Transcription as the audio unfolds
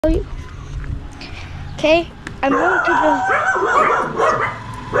Okay, I'm going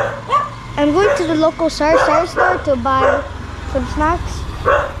to the local Sari-Sari store to buy some snacks.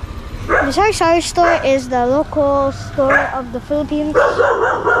 The Sari-Sari store is the local store of the Philippines.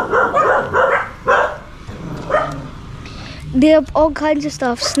 They have all kinds of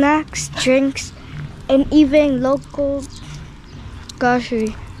stuff, snacks, drinks, and even local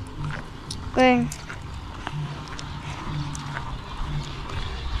grocery. Going.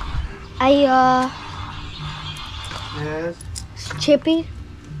 Yes. Chippy.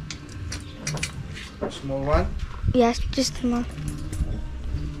 Small one? Yes, just small.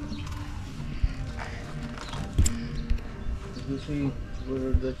 Did you see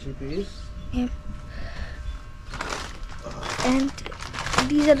where the chippy is? Yeah. And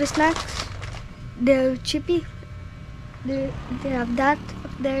these are the snacks. They're chippy. They have that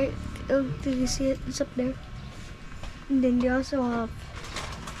up there. Oh, did you see it? It's up there. And then they also have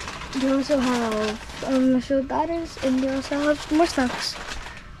I'm not sure what that is, and they also have more snacks.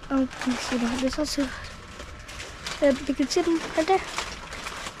 You can see them. There's also you can see them right there.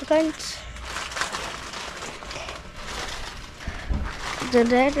 The kinds. There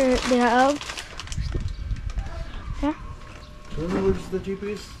they have. Yeah. Do you know where's the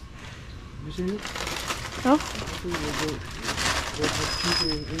chippy is? You see it? No. There's a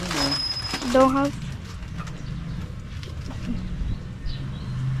chippy in there. Don't have.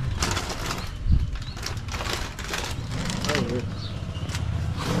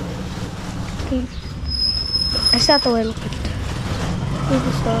 Okay. That's not the way to look at it. Here's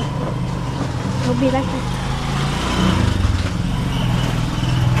the store. It'll be like that.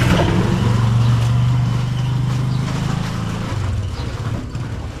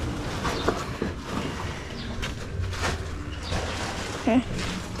 Okay.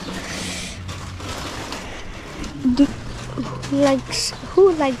 Who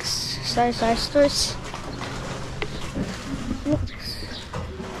likes Sari-Sari stores? Look at this.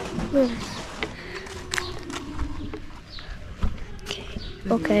 Look at this.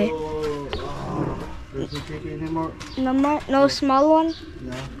 Okay. There's no chippy anymore. No more, no small one?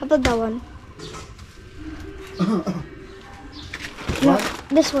 Yeah. How about that one? No,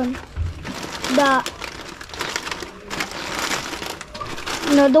 this one.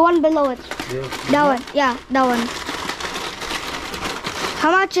 The one below it. Yeah. That one, yeah, that one.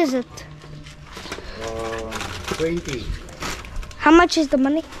 How much is it? 20. How much is the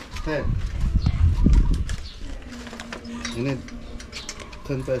money? 10. You need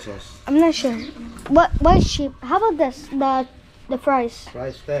 10 pesos. I'm not sure. What is cheap? How about this? The fries.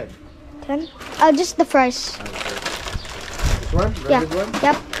 Price 10. 10? Just the fries. This one? The Yeah. red one?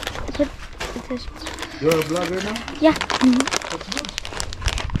 Yep. It is. You're a vlogger now? Yeah. That's good.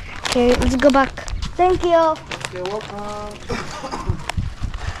 Okay, let's go back. Thank you. You're welcome.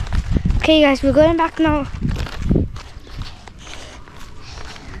 Okay, guys, we're going back now.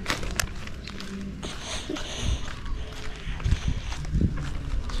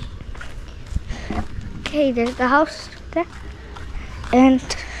 Okay, there's the house there. And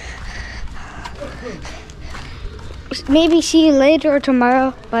maybe see you later or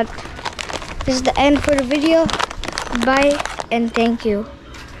tomorrow, but this is the end for the video. Bye and thank you.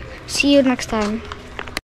 See you next time.